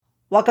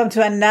Welcome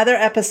to another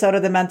episode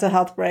of the Mental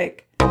Health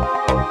Break.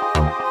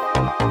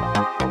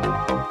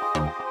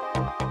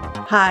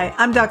 Hi,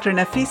 I'm Dr.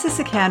 Nafisa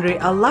Sikandri,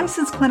 a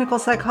licensed clinical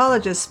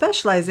psychologist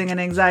specializing in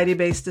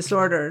anxiety-based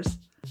disorders.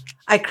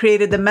 I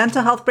created the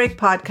Mental Health Break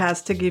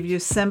podcast to give you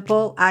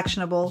simple,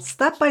 actionable,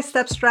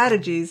 step-by-step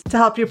strategies to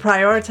help you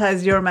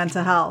prioritize your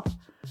mental health.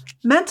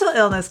 Mental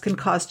illness can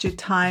cost you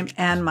time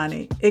and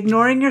money.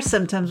 Ignoring your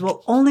symptoms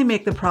will only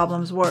make the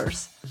problems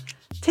worse.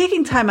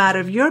 Taking time out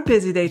of your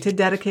busy day to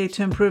dedicate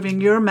to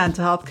improving your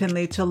mental health can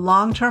lead to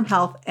long-term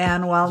health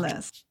and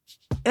wellness.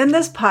 In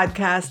this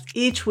podcast,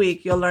 each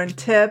week you'll learn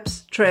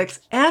tips, tricks,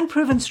 and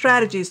proven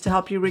strategies to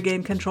help you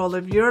regain control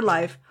of your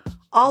life,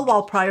 all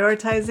while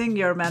prioritizing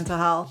your mental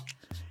health.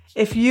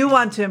 If you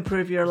want to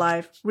improve your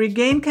life,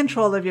 regain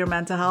control of your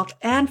mental health,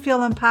 and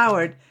feel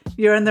empowered,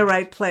 you're in the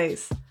right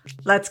place.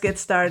 Let's get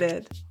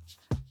started.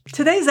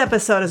 Today's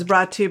episode is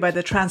brought to you by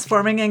the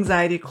Transforming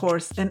Anxiety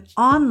course, an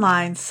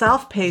online,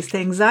 self-paced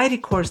anxiety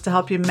course to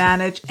help you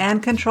manage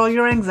and control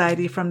your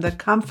anxiety from the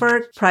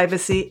comfort,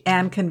 privacy,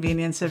 and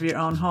convenience of your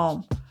own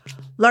home.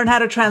 Learn how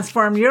to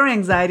transform your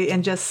anxiety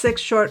in just 6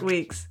 short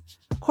weeks.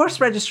 Course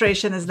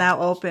registration is now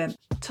open.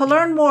 To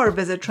learn more,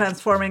 visit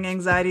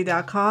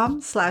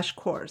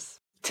transforminganxiety.com/course.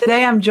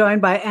 Today, I'm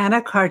joined by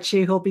Anna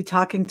Karchi, who will be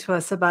talking to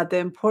us about the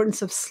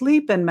importance of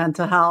sleep in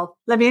mental health.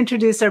 Let me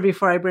introduce her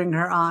before I bring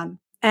her on.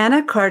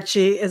 Anna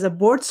Karchi is a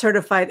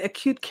board-certified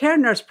acute care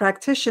nurse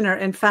practitioner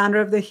and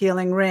founder of the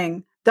Healing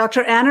Ring.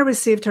 Dr. Anna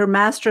received her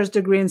master's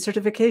degree in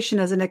certification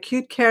as an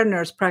acute care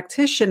nurse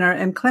practitioner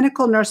and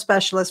clinical nurse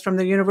specialist from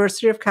the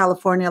University of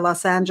California,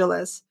 Los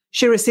Angeles.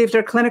 She received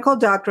her clinical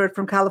doctorate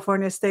from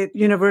California State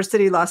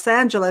University, Los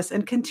Angeles,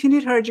 and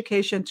continued her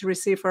education to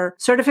receive her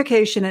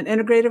certification in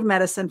integrative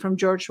medicine from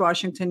George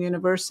Washington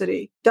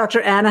University. Dr.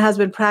 Anna has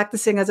been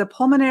practicing as a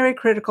pulmonary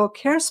critical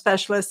care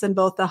specialist in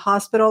both the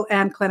hospital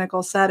and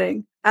clinical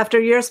setting. After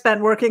years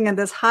spent working in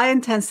this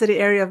high-intensity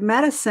area of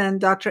medicine,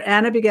 Dr.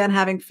 Anna began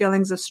having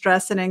feelings of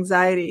stress and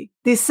anxiety.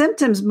 These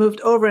symptoms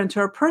moved over into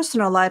her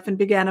personal life and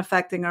began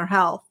affecting her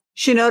health.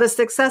 She noticed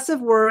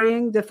excessive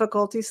worrying,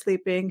 difficulty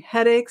sleeping,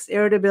 headaches,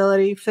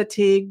 irritability,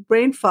 fatigue,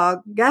 brain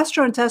fog,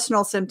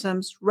 gastrointestinal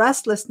symptoms,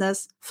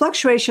 restlessness,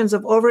 fluctuations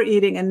of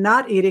overeating and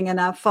not eating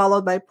enough,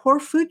 followed by poor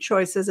food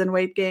choices and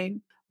weight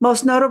gain.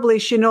 Most notably,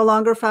 she no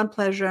longer found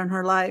pleasure in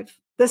her life.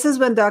 This is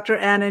when Dr.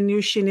 Anna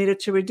knew she needed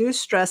to reduce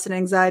stress and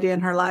anxiety in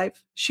her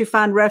life. She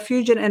found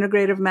refuge in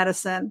integrative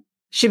medicine.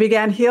 She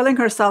began healing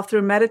herself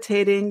through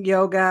meditating,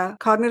 yoga,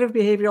 cognitive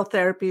behavioral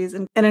therapies,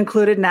 and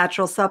included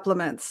natural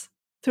supplements.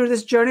 Through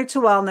this journey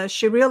to wellness,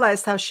 she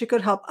realized how she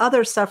could help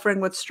others suffering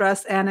with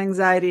stress and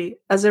anxiety.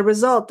 As a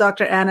result,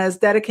 Dr. Anna is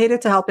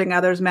dedicated to helping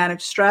others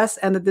manage stress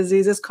and the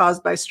diseases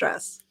caused by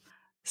stress.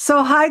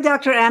 So, hi,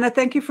 Dr. Anna.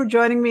 Thank you for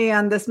joining me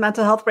on this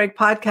Mental Health Break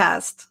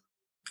podcast.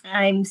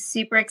 I'm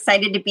super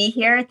excited to be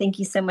here. Thank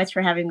you so much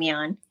for having me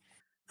on.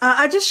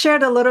 I just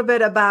shared a little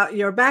bit about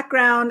your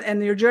background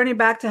and your journey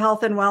back to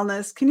health and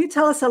wellness. Can you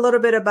tell us a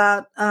little bit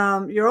about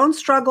your own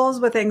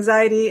struggles with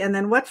anxiety and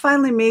then what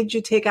finally made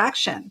you take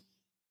action?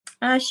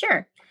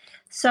 Sure.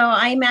 So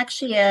I'm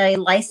actually a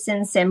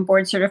licensed and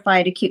board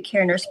certified acute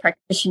care nurse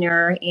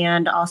practitioner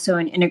and also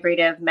an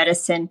integrative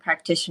medicine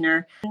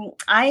practitioner.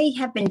 I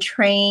have been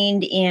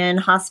trained in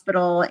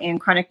hospital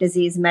and chronic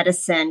disease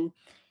medicine,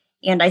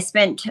 and I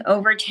spent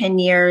over 10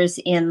 years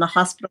in the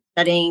hospital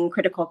setting,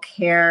 critical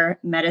care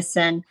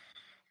medicine.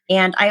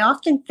 And I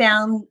often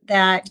found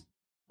that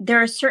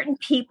there are certain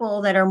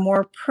people that are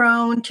more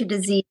prone to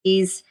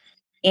disease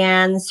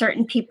and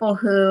certain people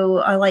who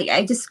are like,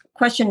 I just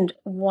questioned,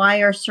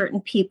 why are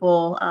certain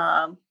people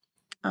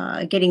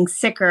getting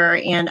sicker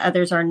and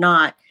others are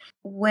not?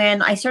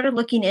 When I started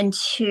looking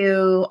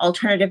into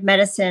alternative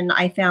medicine,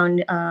 I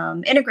found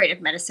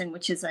integrative medicine,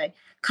 which is a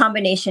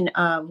combination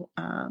of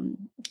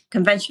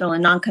conventional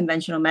and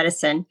non-conventional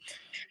medicine.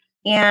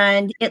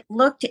 And it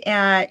looked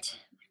at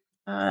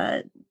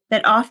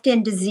that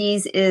often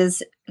disease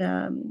is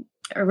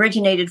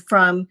originated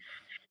from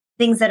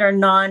things that are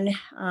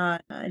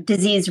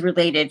non-disease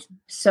related.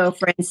 So,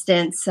 for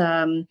instance,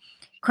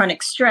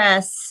 chronic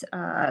stress,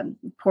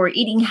 poor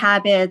eating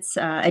habits,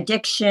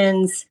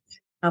 addictions,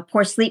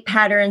 poor sleep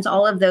patterns,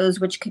 all of those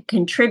which could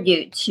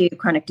contribute to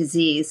chronic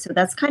disease. So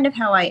that's kind of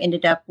how I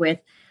ended up with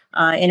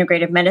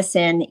integrative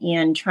medicine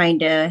and trying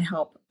to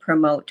help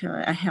promote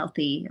a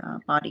healthy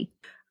body.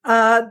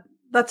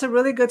 That's a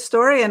really good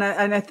story. And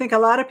I think a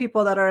lot of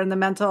people that are in the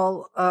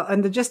mental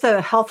and just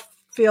the health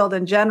field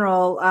in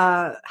general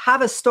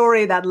have a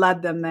story that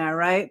led them there,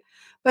 right?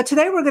 But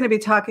today we're going to be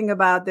talking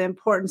about the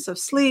importance of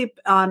sleep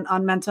on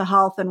mental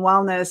health and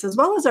wellness, as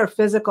well as our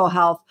physical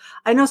health.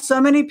 I know so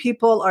many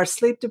people are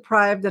sleep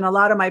deprived, and a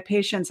lot of my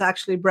patients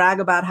actually brag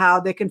about how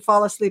they can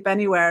fall asleep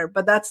anywhere,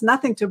 but that's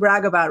nothing to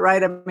brag about,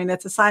 right? I mean,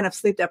 it's a sign of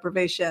sleep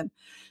deprivation.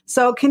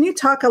 So can you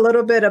talk a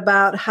little bit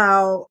about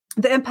how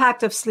the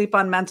impact of sleep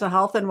on mental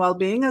health and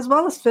well-being, as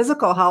well as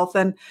physical health,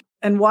 and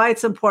why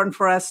it's important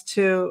for us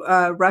to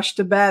rush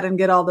to bed and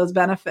get all those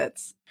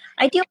benefits?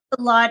 I deal with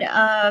a lot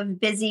of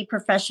busy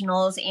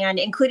professionals, and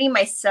including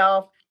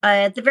myself,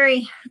 At the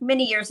very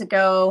many years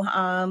ago,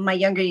 my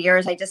younger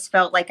years, I just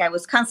felt like I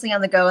was constantly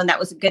on the go, and that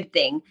was a good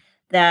thing.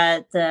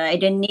 That I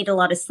didn't need a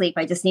lot of sleep;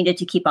 I just needed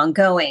to keep on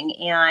going,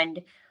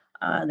 and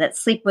that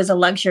sleep was a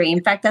luxury.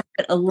 In fact, that's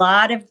what a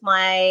lot of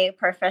my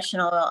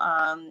professional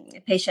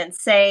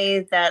patients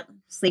say, that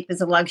sleep is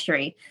a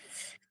luxury.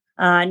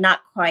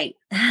 Not quite.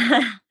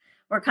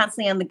 We're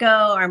constantly on the go.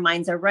 Our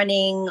minds are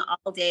running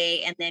all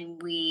day, and then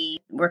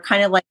we're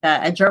kind of like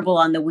a gerbil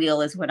on the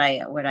wheel, is what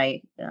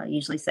I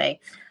usually say.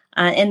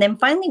 And then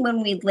finally,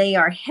 when we lay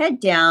our head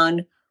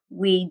down,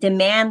 we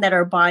demand that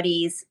our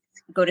bodies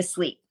go to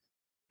sleep.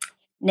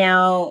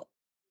 Now,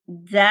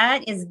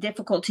 that is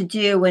difficult to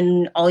do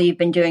when all you've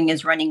been doing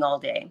is running all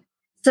day.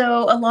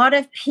 So, a lot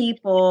of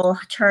people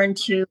turn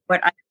to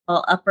what I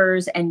call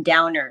uppers and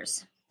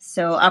downers.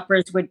 So,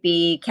 uppers would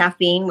be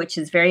caffeine, which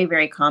is very,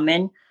 very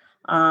common.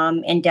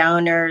 And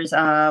downers,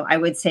 I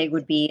would say,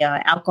 would be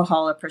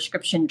alcohol or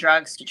prescription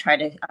drugs to try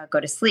to go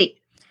to sleep.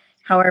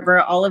 However,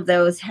 all of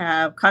those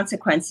have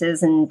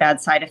consequences and bad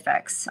side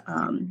effects,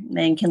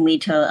 and can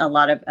lead to a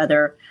lot of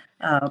other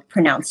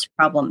pronounced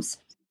problems.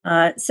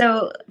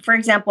 So, for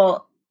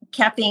example,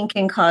 caffeine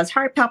can cause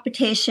heart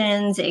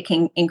palpitations. It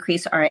can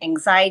increase our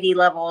anxiety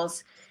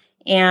levels.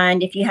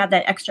 And if you have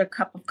that extra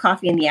cup of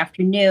coffee in the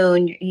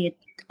afternoon, it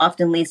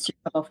often leads to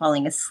trouble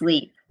falling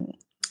asleep.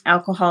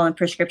 Alcohol and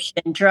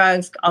prescription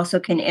drugs also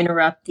can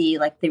interrupt the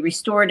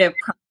restorative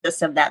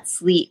process of that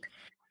sleep.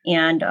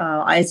 And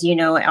as you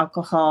know,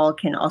 alcohol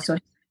can also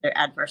have their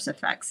adverse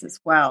effects as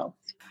well.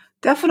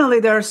 Definitely.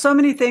 There are so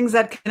many things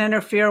that can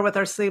interfere with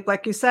our sleep.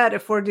 Like you said,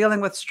 if we're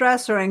dealing with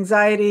stress or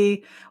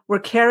anxiety, we're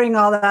carrying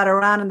all that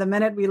around. And the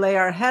minute we lay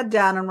our head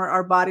down and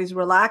our body's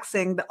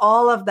relaxing,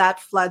 all of that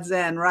floods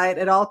in, right?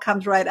 It all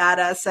comes right at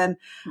us. And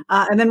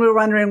then we're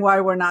wondering why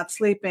we're not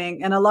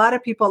sleeping. And a lot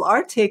of people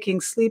are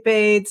taking sleep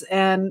aids,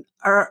 and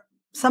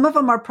some of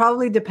them are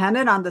probably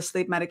dependent on the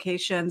sleep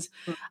medications.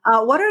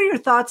 What are your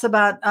thoughts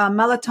about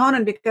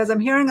melatonin? Because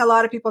I'm hearing a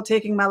lot of people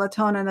taking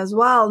melatonin as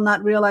well,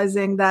 not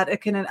realizing that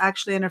it can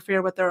actually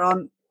interfere with their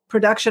own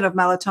production of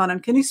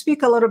melatonin. Can you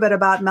speak a little bit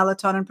about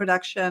melatonin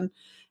production,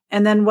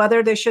 and then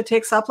whether they should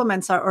take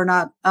supplements or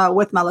not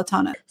with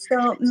melatonin?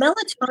 So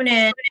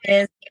melatonin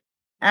is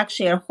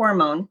actually a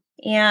hormone,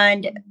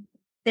 and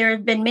there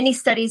have been many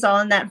studies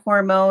on that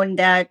hormone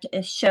that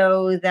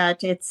show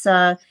that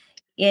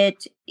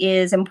it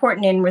is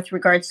important in with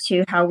regards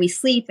to how we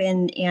sleep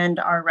and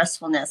our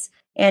restfulness.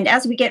 And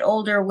as we get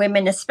older,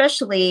 women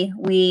especially,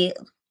 we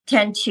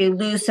tend to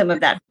lose some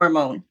of that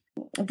hormone.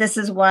 This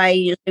is why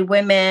usually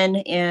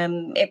women,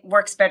 it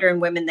works better in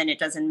women than it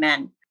does in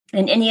men.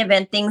 In any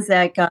event, things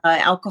like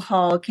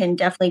alcohol can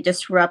definitely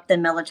disrupt the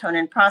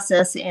melatonin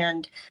process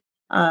and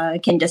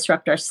can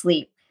disrupt our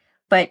sleep.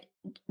 But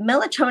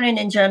melatonin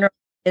in general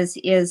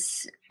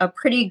is a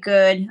pretty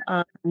good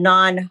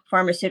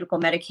non-pharmaceutical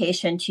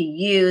medication to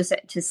use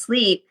to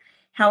sleep.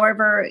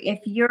 However, if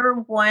you're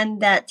one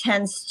that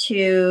tends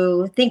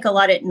to think a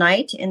lot at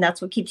night and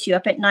that's what keeps you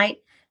up at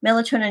night,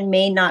 melatonin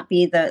may not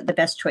be the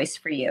best choice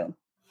for you.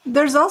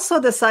 There's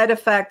also the side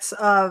effects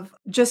of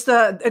just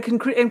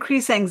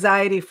increased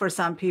anxiety for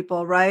some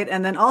people, right?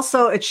 And then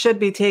also it should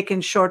be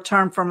taken short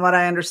term, from what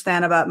I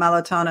understand about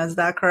melatonin. Is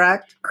that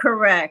correct?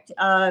 Correct.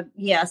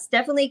 Yes,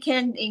 definitely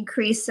can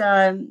increase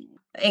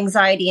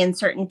anxiety in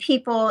certain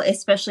people,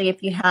 especially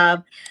if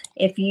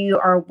you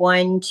are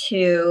one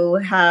to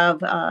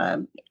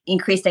have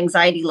increased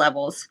anxiety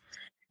levels.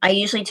 I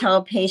usually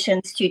tell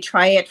patients to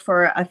try it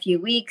for a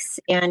few weeks,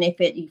 and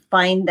you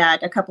find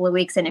that a couple of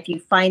weeks, and if you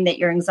find that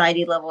your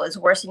anxiety level is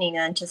worsening,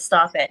 then to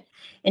stop it.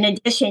 In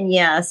addition,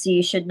 yes,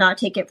 you should not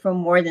take it for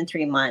more than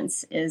 3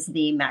 months is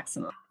the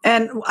maximum.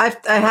 And I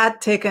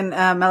had taken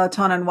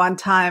melatonin one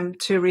time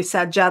to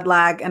reset jet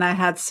lag, and I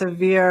had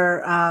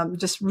severe,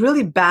 just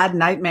really bad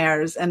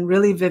nightmares and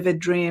really vivid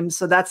dreams.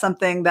 So that's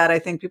something that I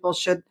think people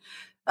should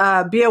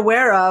be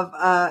aware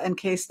of in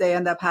case they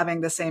end up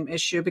having the same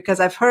issue, because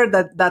I've heard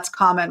that that's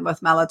common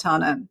with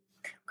melatonin.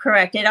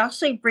 Correct. It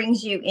actually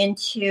brings you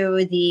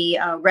into the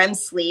REM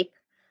sleep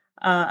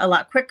a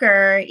lot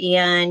quicker,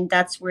 and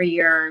that's where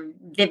your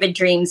vivid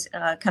dreams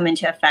come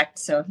into effect.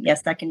 So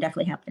yes, that can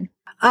definitely happen.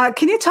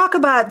 Can you talk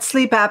about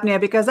sleep apnea?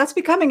 Because that's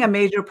becoming a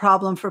major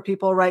problem for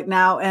people right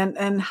now.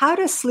 And how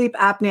does sleep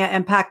apnea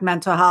impact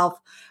mental health?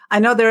 I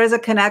know there is a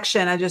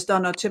connection. I just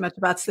don't know too much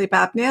about sleep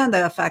apnea and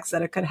the effects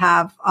that it could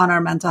have on our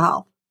mental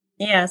health.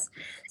 Yes.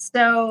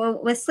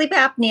 So with sleep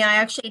apnea, I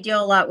actually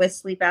deal a lot with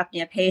sleep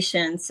apnea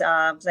patients.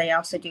 I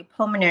also do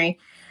pulmonary.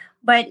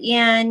 But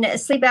in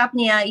sleep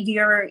apnea,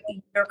 you're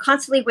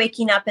constantly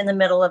waking up in the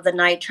middle of the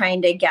night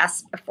trying to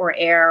gasp for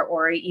air,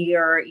 or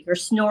you're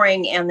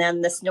snoring, and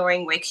then the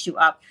snoring wakes you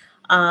up.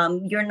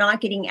 You're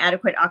not getting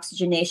adequate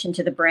oxygenation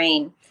to the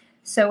brain.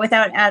 So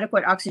without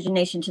adequate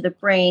oxygenation to the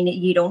brain,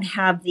 you don't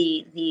have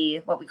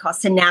the what we call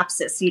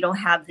synapses. You don't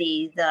have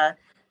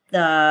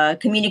the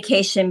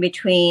communication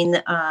between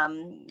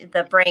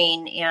the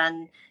brain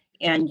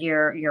and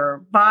your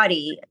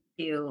body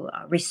to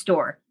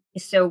restore.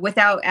 So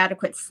without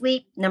adequate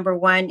sleep, number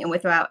one, and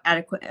without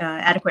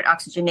adequate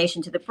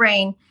oxygenation to the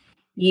brain,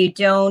 you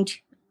don't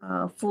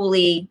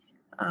fully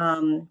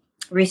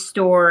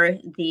restore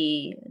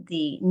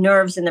the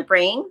nerves in the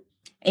brain,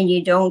 and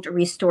you don't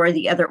restore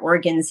the other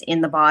organs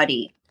in the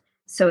body.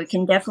 So it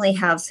can definitely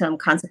have some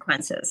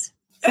consequences.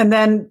 And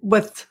then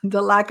with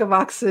the lack of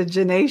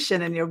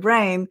oxygenation in your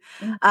brain,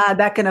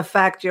 that can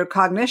affect your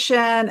cognition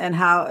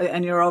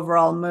and your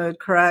overall mood,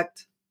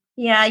 correct?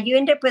 Yeah, you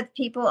end up with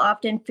people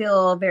often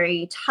feel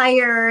very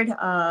tired,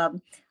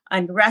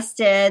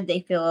 unrested.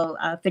 They feel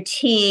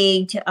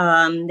fatigued.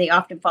 They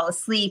often fall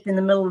asleep in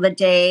the middle of the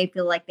day,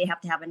 feel like they have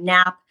to have a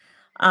nap.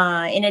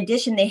 In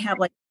addition, they have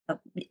like an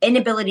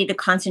inability to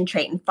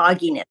concentrate and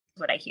fogginess, is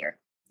what I hear.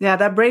 Yeah,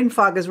 that brain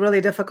fog is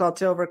really difficult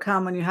to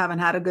overcome when you haven't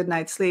had a good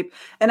night's sleep.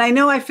 And I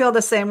know I feel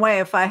the same way.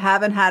 If I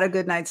haven't had a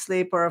good night's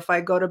sleep or if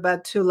I go to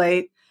bed too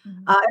late,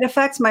 it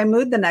affects my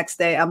mood the next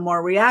day. I'm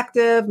more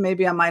reactive.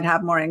 Maybe I might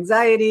have more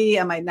anxiety.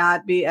 I might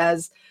not be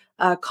as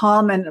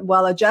calm and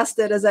well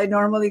adjusted as I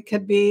normally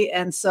could be.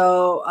 And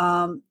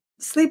so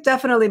sleep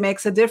definitely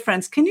makes a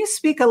difference. Can you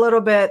speak a little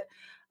bit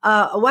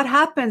what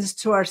happens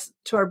to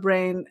our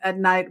brain at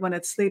night when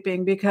it's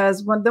sleeping?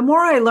 Because the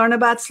more I learn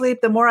about sleep,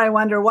 the more I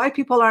wonder why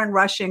people aren't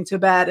rushing to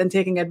bed and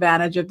taking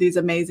advantage of these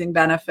amazing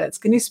benefits.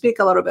 Can you speak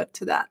a little bit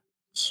to that?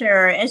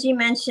 Sure. As you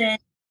mentioned,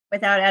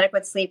 without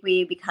adequate sleep,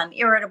 we become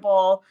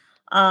irritable,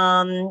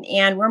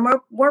 and we're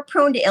more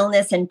prone to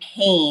illness and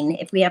pain.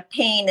 If we have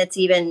pain, it's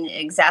even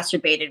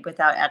exacerbated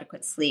without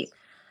adequate sleep.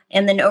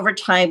 And then over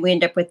time, we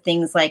end up with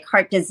things like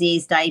heart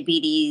disease,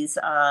 diabetes,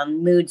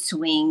 mood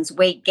swings,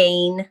 weight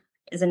gain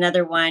is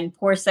another one,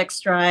 poor sex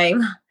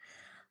drive,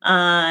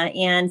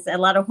 and a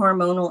lot of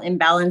hormonal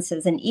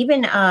imbalances, and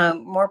even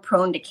more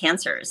prone to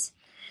cancers.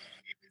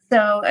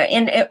 So,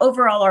 and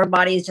overall, our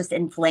body is just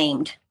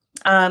inflamed.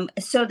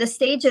 So the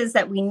stages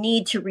that we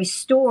need to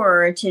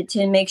restore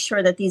to make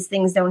sure that these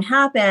things don't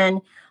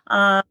happen,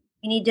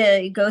 we need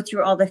to go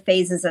through all the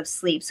phases of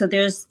sleep. So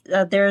there's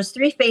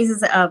 3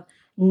 phases of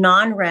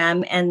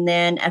non-REM and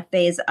then a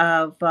phase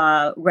of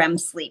REM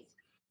sleep.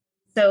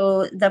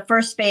 So the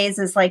first phase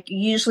is like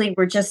usually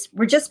we're just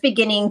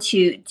beginning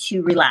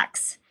to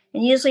relax,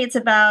 and usually it's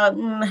about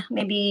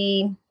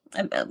maybe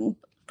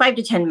 5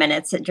 to 10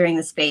 minutes during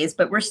this phase,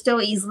 but we're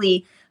still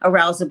easily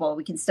arousable.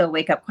 We can still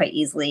wake up quite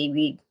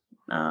easily.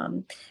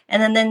 And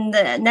then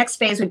the next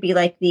phase would be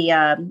like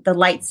the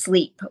light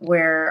sleep,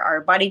 where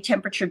our body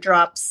temperature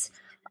drops.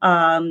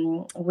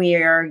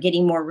 We're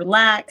getting more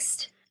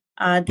relaxed.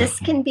 This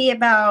can be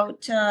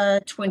about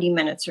 20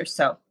 minutes or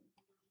so.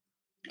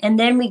 And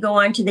then we go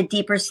on to the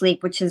deeper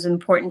sleep, which is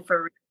important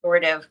for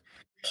restorative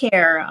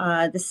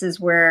care. This is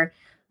where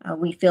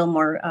we feel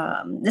more,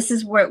 this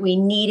is what we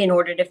need in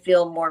order to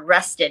feel more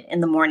rested in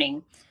the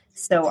morning.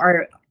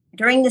 So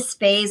during this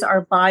phase,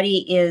 our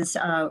body is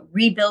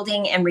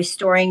rebuilding and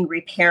restoring,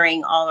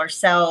 repairing all our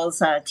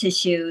cells,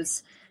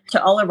 tissues,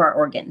 to all of our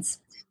organs.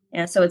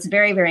 And so it's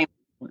very, very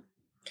important.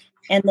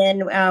 And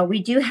then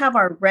we do have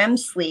our REM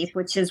sleep,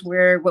 which is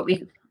where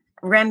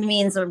REM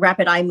means a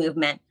rapid eye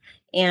movement.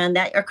 And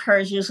that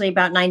occurs usually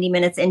about 90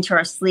 minutes into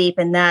our sleep.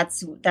 And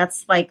that's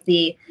like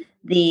the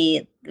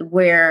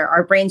where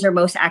our brains are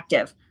most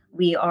active.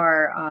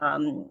 We're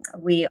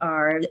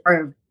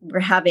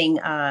having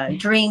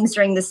dreams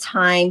during this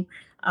time.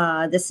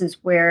 This is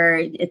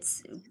where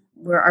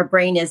our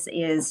brain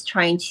is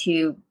trying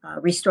to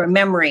restore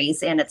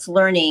memories, and it's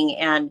learning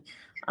and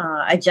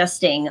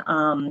adjusting.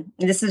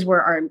 This is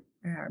where our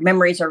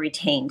memories are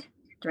retained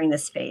during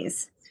this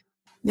phase.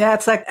 Yeah,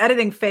 it's like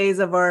editing phase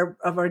of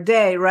our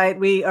day, right?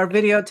 We are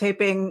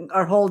videotaping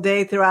our whole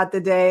day throughout the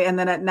day. And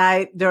then at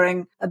night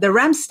during the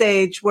REM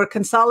stage, we're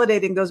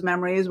consolidating those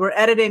memories. We're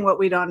editing what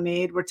we don't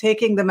need. We're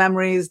taking the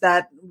memories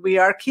that we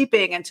are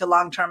keeping into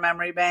long-term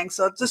memory banks.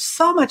 So it's just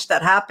so much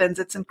that happens.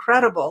 It's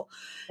incredible.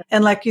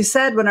 And like you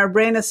said, when our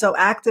brain is so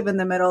active in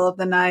the middle of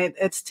the night,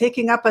 it's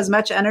taking up as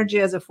much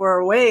energy as if we're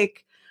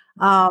awake.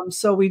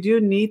 So we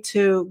do need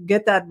to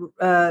get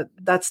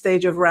that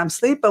stage of REM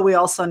sleep, but we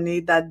also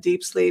need that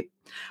deep sleep.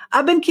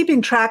 I've been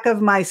keeping track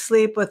of my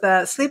sleep with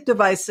sleep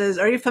devices.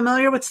 Are you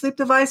familiar with sleep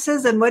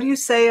devices? And what do you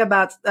say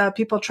about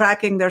people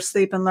tracking their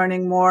sleep and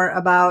learning more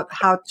about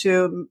how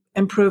to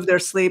improve their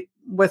sleep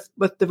with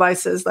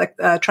devices like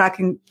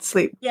tracking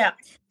sleep? Yeah.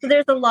 So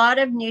there's a lot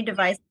of new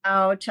devices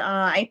out.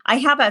 I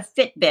have a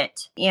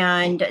Fitbit,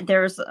 and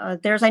there's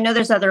I know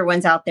there's other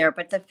ones out there,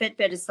 but the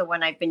Fitbit is the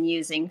one I've been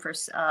using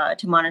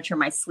to monitor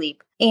my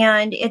sleep,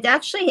 and it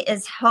actually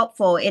is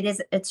helpful.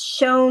 It's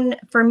shown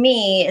for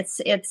me.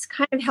 It's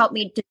kind of helped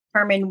me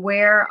determine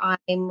where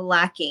I'm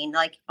lacking.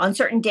 Like on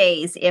certain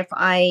days, if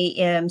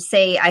I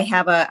say I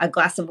have a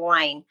glass of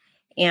wine,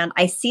 and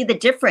I see the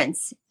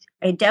difference.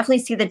 I definitely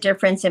see the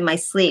difference in my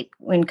sleep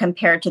when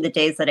compared to the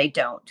days that I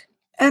don't.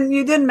 And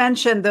you did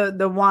mention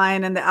the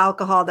wine and the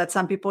alcohol, that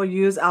some people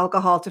use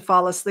alcohol to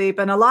fall asleep.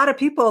 And a lot of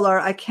people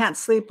I can't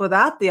sleep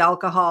without the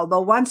alcohol.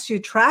 But once you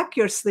track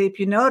your sleep,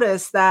 you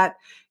notice that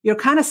you're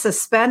kind of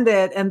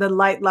suspended in the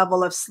light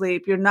level of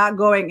sleep. You're not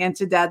going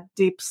into that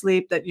deep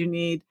sleep that you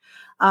need.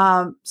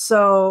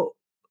 So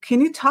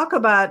can you talk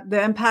about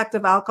the impact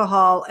of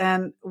alcohol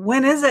and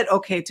when is it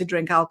okay to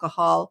drink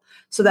alcohol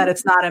so that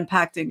it's not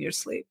impacting your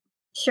sleep?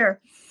 Sure.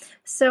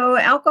 So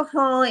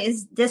alcohol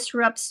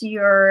disrupts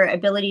your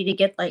ability to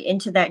get like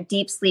into that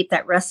deep sleep,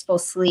 that restful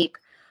sleep.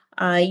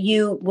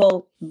 You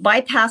will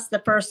bypass the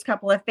first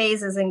couple of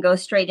phases and go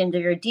straight into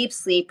your deep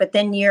sleep. But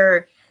then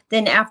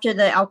after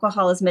the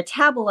alcohol is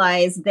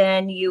metabolized,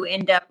 then you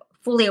end up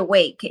fully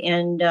awake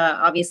and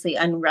obviously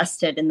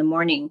unrested in the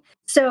morning.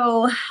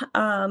 So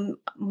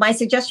my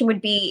suggestion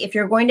would be if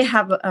you're going to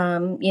have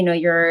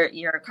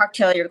your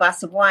cocktail, your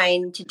glass of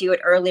wine, to do it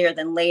earlier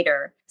than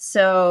later.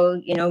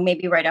 So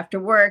maybe right after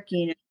work,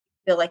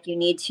 feel like you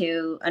need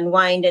to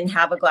unwind and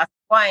have a glass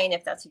of wine.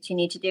 If that's what you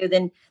need to do,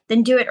 then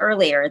do it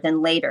earlier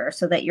than later,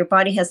 so that your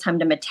body has time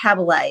to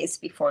metabolize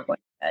before going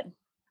to bed.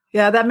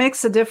 Yeah, that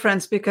makes a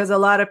difference because a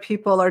lot of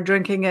people are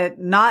drinking it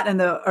not in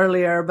the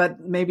earlier, but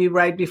maybe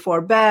right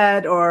before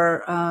bed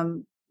or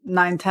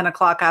 9, 10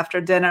 o'clock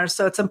after dinner.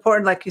 So it's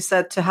important, like you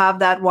said, to have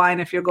that wine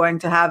if you're going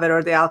to have it,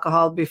 or the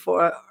alcohol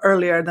before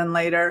earlier tthan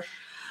later.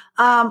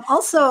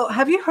 Also,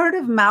 have you heard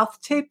of mouth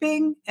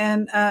taping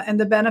and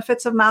the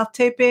benefits of mouth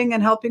taping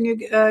and helping you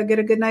get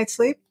a good night's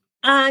sleep?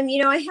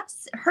 I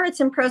have heard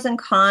some pros and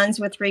cons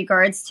with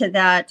regards to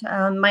that.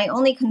 My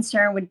only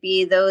concern would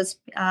be those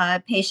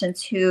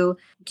patients who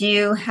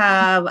do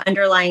have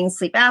underlying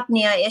sleep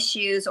apnea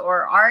issues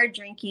or are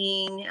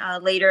drinking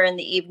later in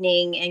the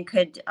evening and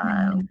could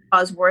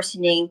cause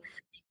worsening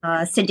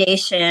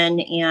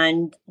sedation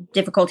and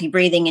difficulty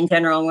breathing in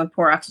general with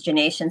poor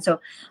oxygenation. So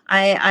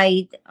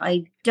I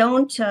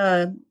don't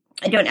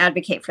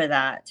advocate for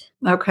that.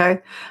 Okay.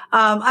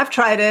 I've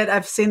tried it.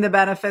 I've seen the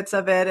benefits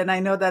of it. And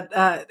I know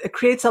that it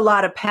creates a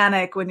lot of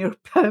panic when you're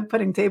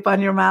putting tape on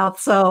your mouth.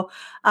 So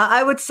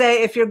I would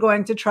say if you're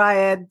going to try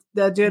it,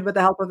 do it with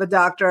the help of a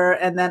doctor,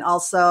 and then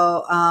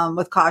also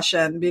with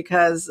caution,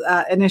 because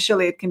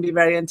initially it can be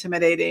very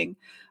intimidating.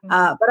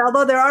 But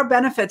although there are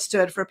benefits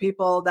to it for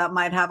people that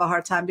might have a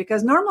hard time,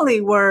 because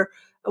normally we're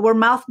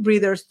mouth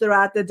breathers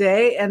throughout the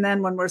day. And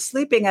then when we're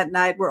sleeping at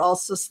night, we're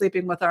also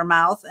sleeping with our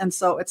mouth. And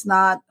so it's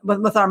not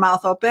with our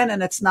mouth open,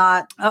 and it's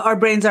not, our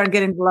brains aren't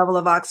getting the level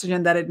of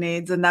oxygen that it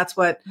needs. And that's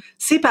what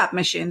CPAP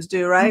machines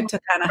do, right? To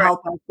kind of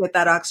help us get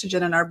that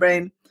oxygen in our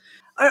brain.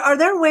 Are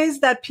there ways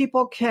that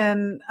people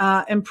can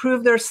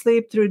improve their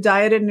sleep through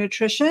diet and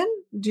nutrition?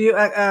 Do you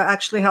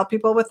actually help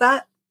people with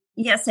that?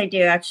 Yes, I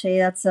do. Actually,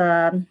 that's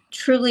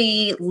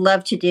truly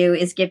love to do,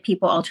 is give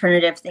people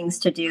alternative things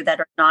to do that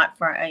are not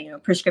for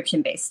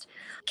prescription based.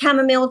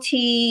 Chamomile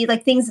tea,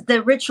 like things,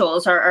 the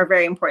rituals are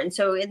very important.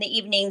 So in the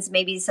evenings,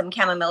 maybe some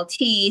chamomile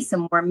tea,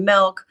 some warm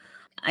milk.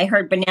 I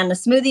heard banana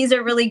smoothies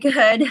are really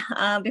good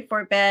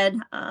before bed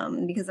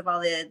because of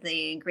all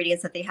the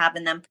ingredients that they have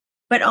in them.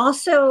 But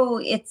also,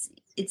 it's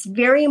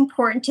very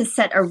important to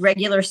set a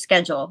regular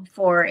schedule.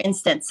 For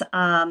instance,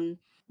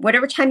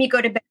 whatever time you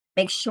go to bed,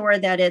 make sure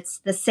that it's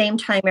the same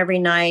time every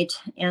night,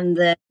 and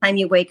the time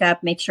you wake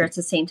up, make sure it's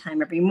the same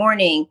time every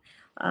morning,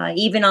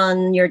 even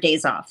on your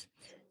days off.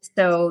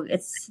 So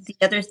it's the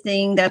other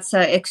thing that's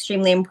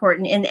extremely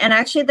important. And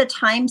actually the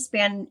time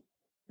span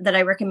that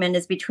I recommend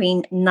is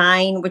between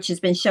 9, which has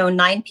been shown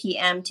 9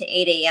 p.m. to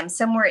 8 a.m.,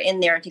 somewhere in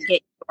there, to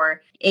get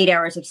your 8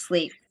 hours of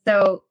sleep.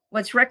 So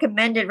what's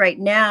recommended right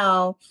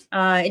now,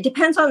 it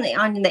depends on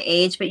the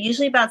age, but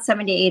usually about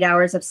 7 to 8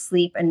 hours of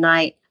sleep a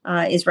night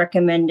is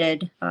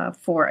recommended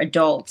for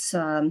adults,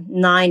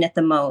 9 at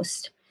the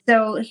most.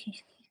 So a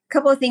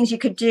couple of things you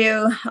could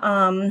do.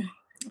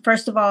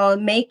 First of all,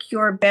 make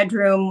your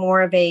bedroom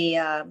more of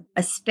a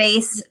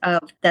space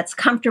that's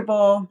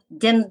comfortable.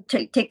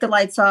 Take the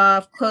lights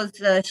off, close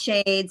the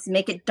shades,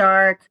 make it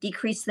dark,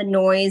 decrease the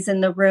noise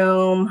in the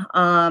room.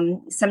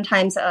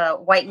 Sometimes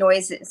white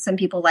noise, some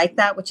people like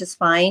that, which is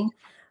fine.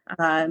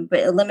 But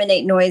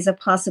eliminate noise if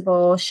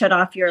possible. Shut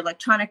off your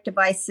electronic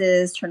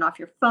devices. Turn off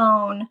your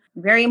phone.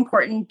 Very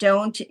important.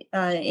 Don't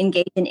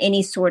engage in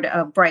any sort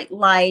of bright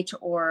light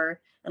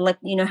or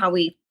how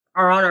we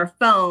are on our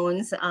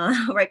phones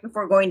right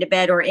before going to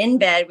bed or in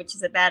bed, which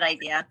is a bad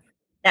idea.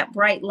 That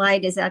bright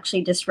light is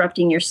actually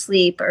disrupting your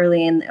sleep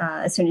early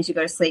as soon as you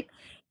go to sleep.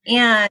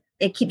 And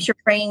it keeps your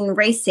brain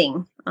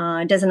racing.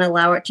 It doesn't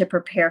allow it to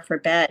prepare for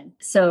bed.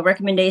 So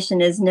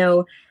recommendation is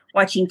no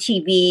watching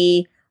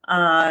TV,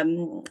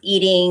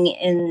 eating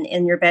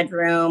in your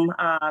bedroom.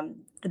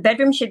 The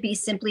bedroom should be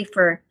simply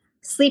for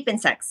sleep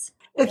and sex.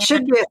 It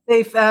should be a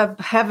safe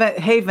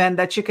haven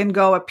that you can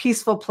go, a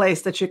peaceful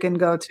place that you can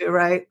go to,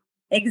 right?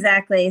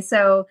 Exactly.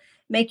 So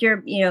make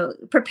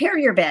prepare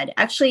your bed.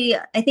 Actually,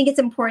 I think it's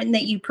important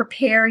that you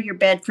prepare your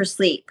bed for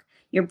sleep.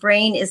 Your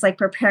brain is like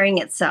preparing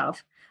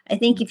itself. I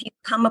think if you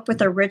come up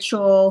with a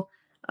ritual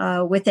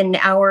within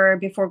an hour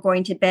before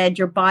going to bed,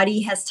 your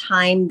body has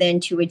time then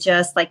to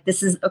adjust. Like,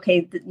 this is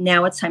okay.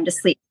 Now it's time to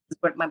sleep. This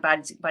is what my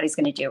body's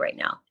going to do right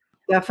now.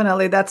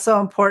 Definitely. That's so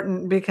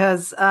important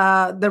because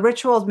the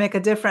rituals make a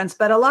difference.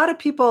 But a lot of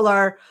people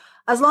are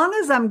as long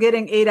as I'm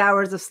getting 8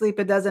 hours of sleep,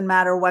 it doesn't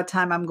matter what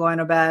time I'm going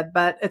to bed.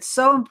 But it's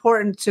so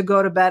important to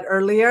go to bed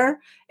earlier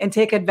and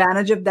take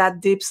advantage of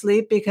that deep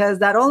sleep, because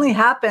that only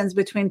happens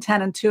between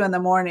 10 and 2 in the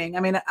morning. I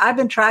mean, I've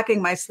been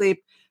tracking my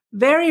sleep.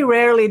 Very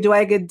rarely do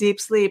I get deep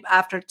sleep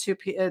after 2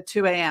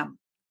 a.m.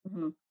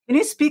 Mm-hmm. Can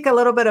you speak a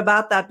little bit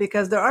about that?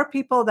 Because there are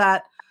people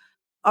that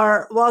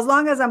are, well, as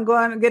long as I'm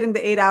getting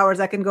the 8 hours,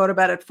 I can go to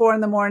bed at 4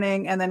 in the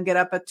morning and then get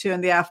up at 2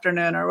 in the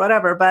afternoon or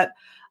whatever. But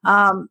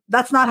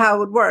that's not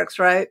how it works,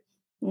 right?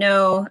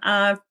 No,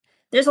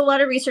 there's a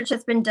lot of research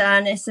that's been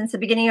done since the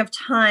beginning of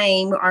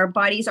time. Our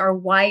bodies are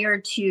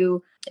wired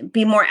to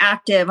be more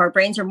active. Our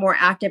brains are more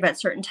active at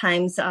certain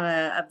times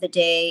of the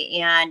day,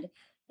 and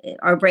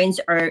our brains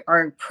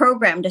are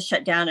programmed to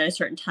shut down at a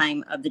certain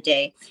time of the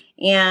day.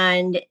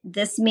 And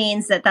this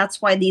means that's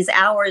why these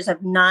hours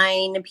of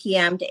 9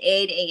 p.m. to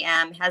 8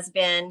 a.m. has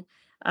been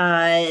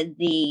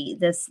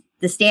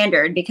the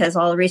standard, because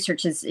all the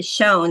research has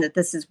shown that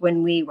this is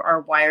when we are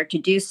wired to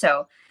do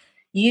so.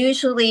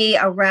 Usually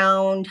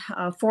around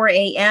 4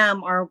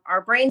 a.m.,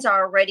 our brains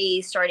are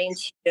already starting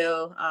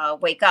to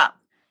wake up.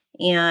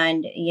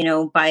 And,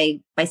 by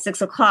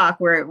 6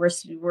 o'clock, we're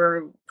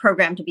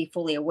programmed to be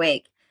fully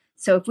awake.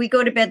 So if we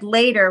go to bed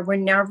later, we're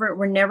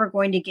never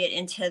going to get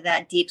into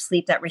that deep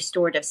sleep, that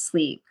restorative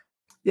sleep.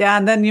 Yeah.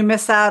 And then you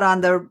miss out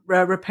on the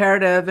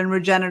reparative and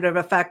regenerative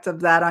effect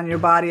of that on your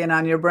body and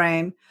on your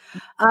brain.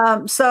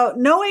 So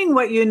knowing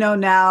what you know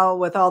now,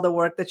 with all the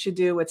work that you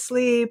do with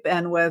sleep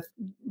and with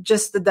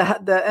just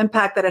the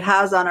impact that it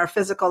has on our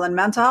physical and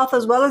mental health,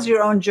 as well as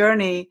your own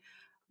journey,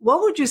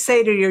 what would you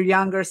say to your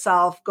younger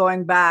self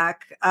going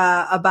back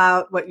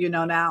about what you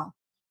know now?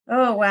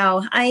 Oh,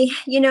 wow.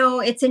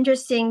 It's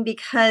interesting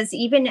because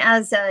even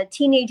as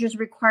teenagers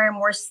require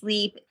more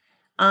sleep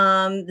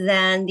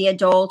than the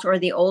adult or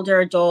the older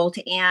adult.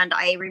 And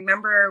I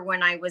remember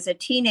when I was a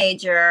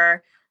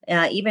teenager,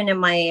 even in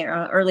my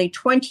early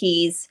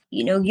 20s,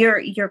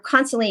 you're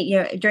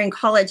constantly, during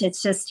college,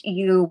 it's just,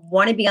 you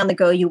want to be on the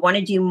go, you want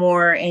to do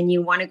more, and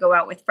you want to go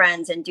out with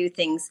friends and do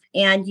things.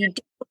 And you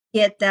don't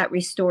get that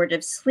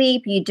restorative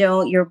sleep.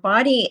 Your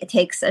body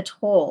takes a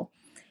toll.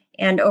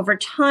 And over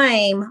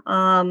time,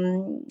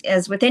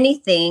 as with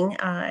anything,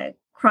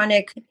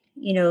 chronic,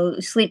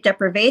 sleep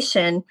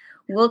deprivation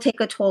will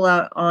take a toll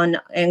out on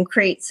and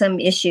create some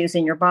issues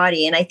in your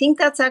body. And I think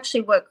that's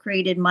actually what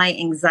created my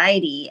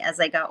anxiety as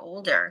I got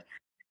older.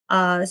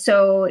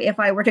 So if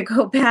I were to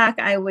go back,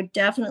 I would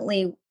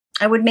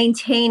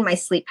maintain my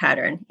sleep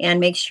pattern and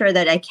make sure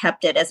that I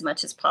kept it as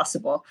much as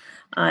possible,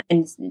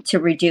 and to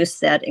reduce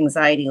that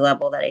anxiety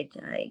level that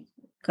I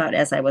got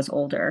as I was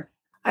older.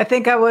 I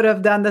think I would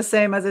have done the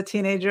same as a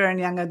teenager and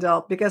young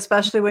adult, because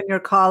especially when you're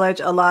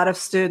college, a lot of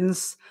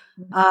students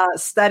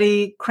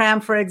study, cram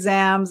for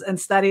exams and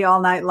study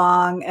all night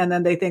long. And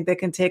then they think they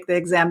can take the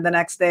exam the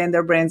next day and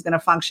their brain's going to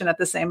function at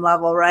the same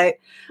level, right?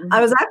 Mm-hmm.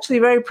 I was actually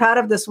very proud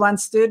of this one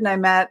student I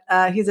met.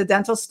 He's a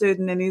dental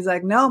student, and he's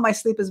like, no, my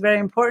sleep is very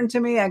important to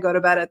me. I go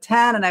to bed at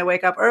 10 and I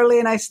wake up early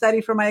and I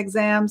study for my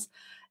exams.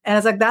 And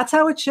it's like, that's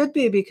how it should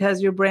be,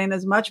 because your brain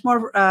is much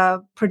more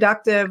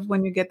productive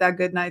when you get that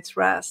good night's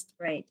rest.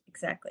 Right,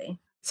 exactly.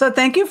 So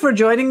thank you for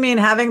joining me and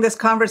having this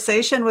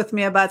conversation with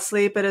me about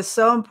sleep. It is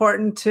so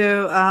important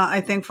to, I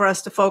think, for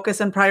us to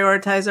focus and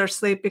prioritize our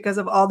sleep because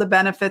of all the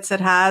benefits it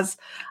has.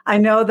 I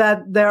know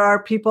that there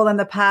are people in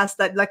the past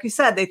that, like you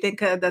said, they think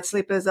that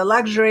sleep is a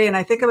luxury. And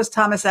I think it was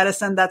Thomas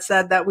Edison that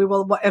said that we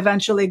will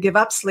eventually give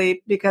up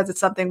sleep because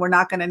it's something we're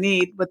not going to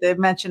need, with the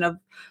invention of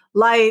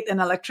light and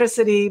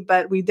electricity,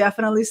 but we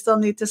definitely still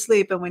need to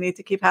sleep, and we need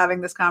to keep having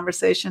this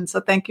conversation.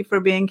 So thank you for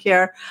being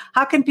here.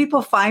 How can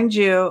people find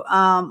you?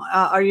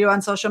 Are you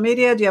on social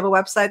media? Do you have a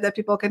website that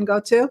people can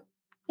go to?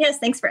 Yes,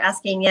 thanks for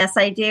asking. Yes,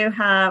 I do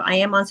have. I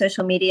am on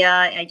social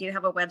media. I do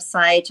have a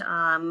website.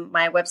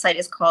 My website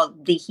is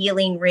called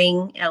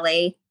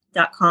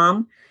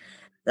thehealingringla.com.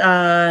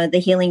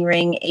 The Healing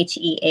Ring,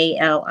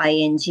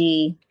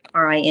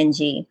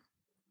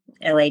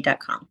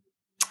 HEALINGRING.LA.com.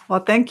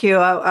 Well, thank you.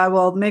 I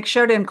will make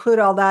sure to include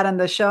all that in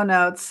the show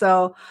notes.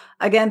 So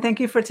again, thank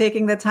you for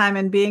taking the time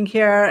and being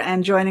here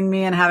and joining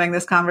me and having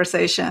this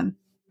conversation.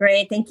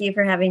 Great. Thank you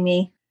for having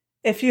me.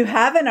 If you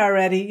haven't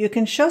already, you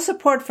can show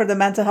support for the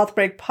Mental Health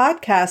Break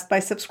podcast by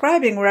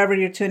subscribing wherever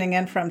you're tuning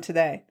in from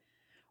today.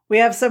 We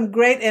have some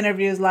great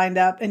interviews lined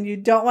up, and you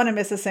don't want to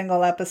miss a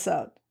single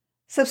episode.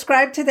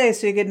 Subscribe today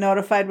so you get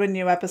notified when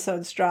new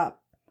episodes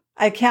drop.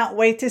 I can't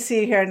wait to see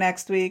you here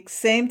next week.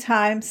 Same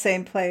time,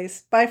 same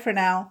place. Bye for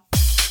now.